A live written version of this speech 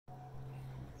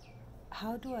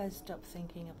How do I stop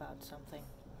thinking about something?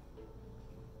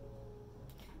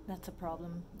 That's a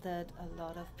problem that a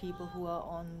lot of people who are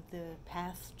on the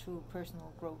path to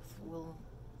personal growth will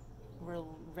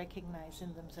recognize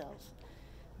in themselves.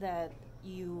 That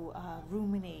you are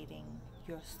ruminating,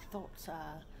 your thoughts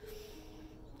are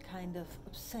kind of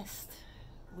obsessed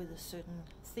with a certain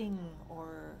thing or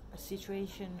a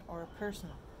situation or a person.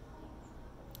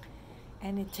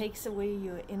 And it takes away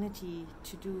your energy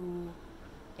to do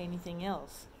anything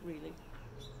else, really.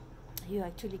 You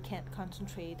actually can't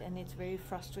concentrate, and it's very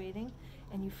frustrating,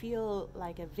 and you feel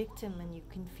like a victim, and you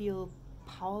can feel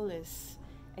powerless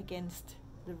against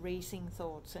the racing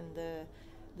thoughts and the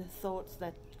thoughts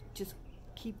that just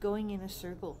keep going in a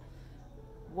circle.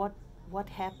 What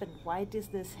happened? Why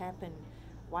did this happen?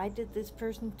 Why did this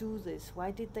person do this? Why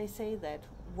did they say that?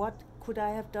 What could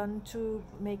I have done to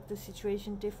make the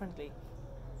situation differently?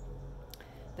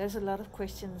 There's a lot of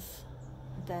questions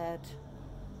that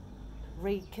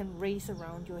can race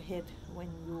around your head when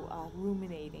you are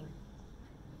ruminating.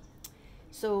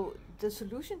 So the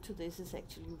solution to this is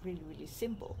actually really, really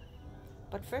simple.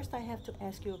 But first I have to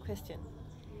ask you a question.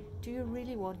 Do you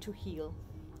really want to heal?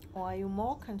 Or are you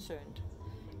more concerned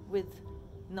with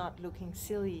not looking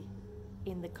silly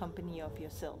in the company of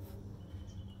yourself?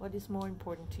 What is more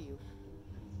important to you?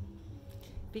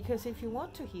 Because if you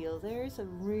want to heal, there is a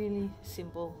really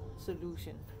simple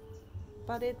solution.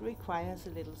 But it requires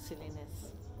a little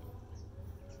silliness.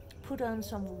 Put on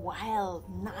some wild,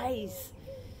 nice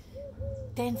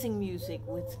dancing music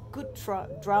with good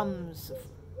drums.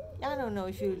 I don't know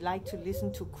if you like to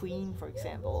listen to Queen, for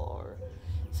example, or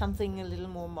something a little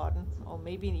more modern, or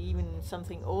maybe even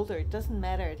something older. It doesn't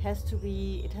matter. It has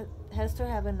to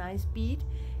have a nice beat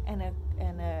and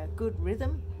a good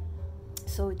rhythm.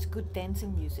 So it's good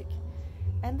dancing music.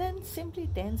 And then simply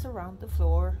dance around the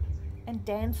floor. And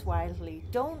dance wildly.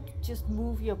 Don't just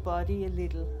move your body a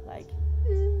little, like,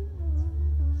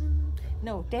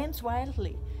 no, dance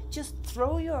wildly. Just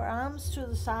throw your arms to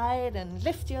the side and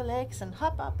lift your legs and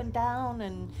hop up and down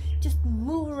and just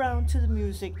move around to the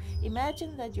music.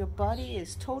 Imagine that your body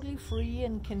is totally free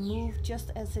and can move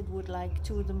just as it would like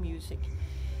to the music.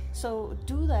 So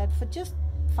do that for just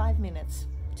 5 minutes.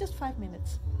 Just 5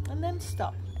 minutes. And then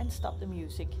stop the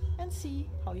music and see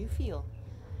how you feel.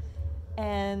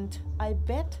 And I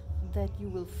bet that you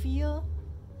will feel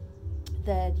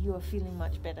that you are feeling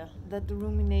much better, that the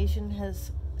rumination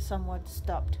has somewhat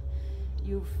stopped.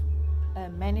 You've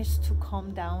managed to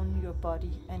calm down your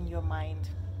body and your mind.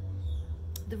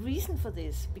 The reason for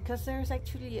this, because there's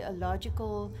actually a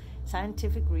logical,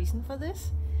 scientific reason for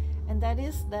this, and that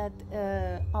is that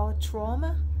our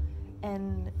trauma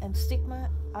and stigma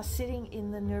are sitting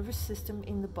in the nervous system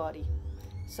in the body.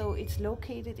 So it's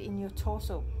located in your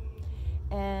torso.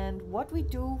 And what we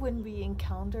do when we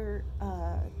encounter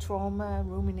trauma,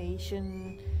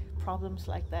 rumination, problems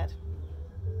like that,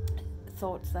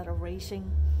 thoughts that are racing,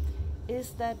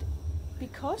 is that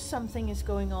because something is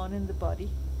going on in the body,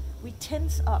 we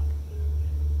tense up.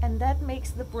 And that makes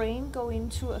the brain go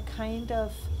into a kind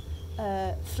of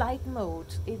flight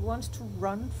mode. It wants to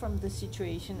run from the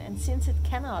situation, and since it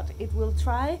cannot, it will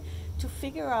try to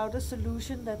figure out a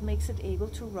solution that makes it able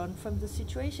to run from the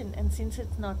situation. And since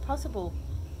it's not possible,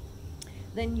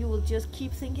 then you will just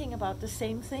keep thinking about the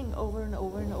same thing over and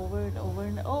over and over and over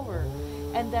and over,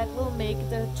 and that will make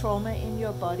the trauma in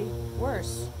your body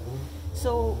worse.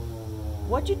 So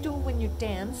what you do when you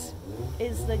dance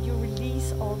is that you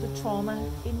release all the trauma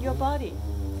in your body.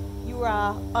 You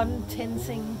are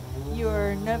untensing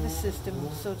your nervous system,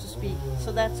 so to speak.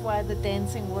 So that's why the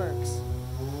dancing works.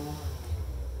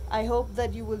 I hope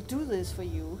that you will do this for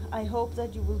you. I hope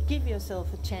that you will give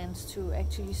yourself a chance to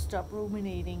actually stop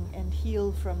ruminating and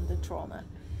heal from the trauma.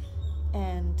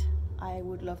 And I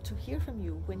would love to hear from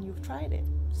you when you've tried it.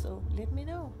 So let me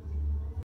know.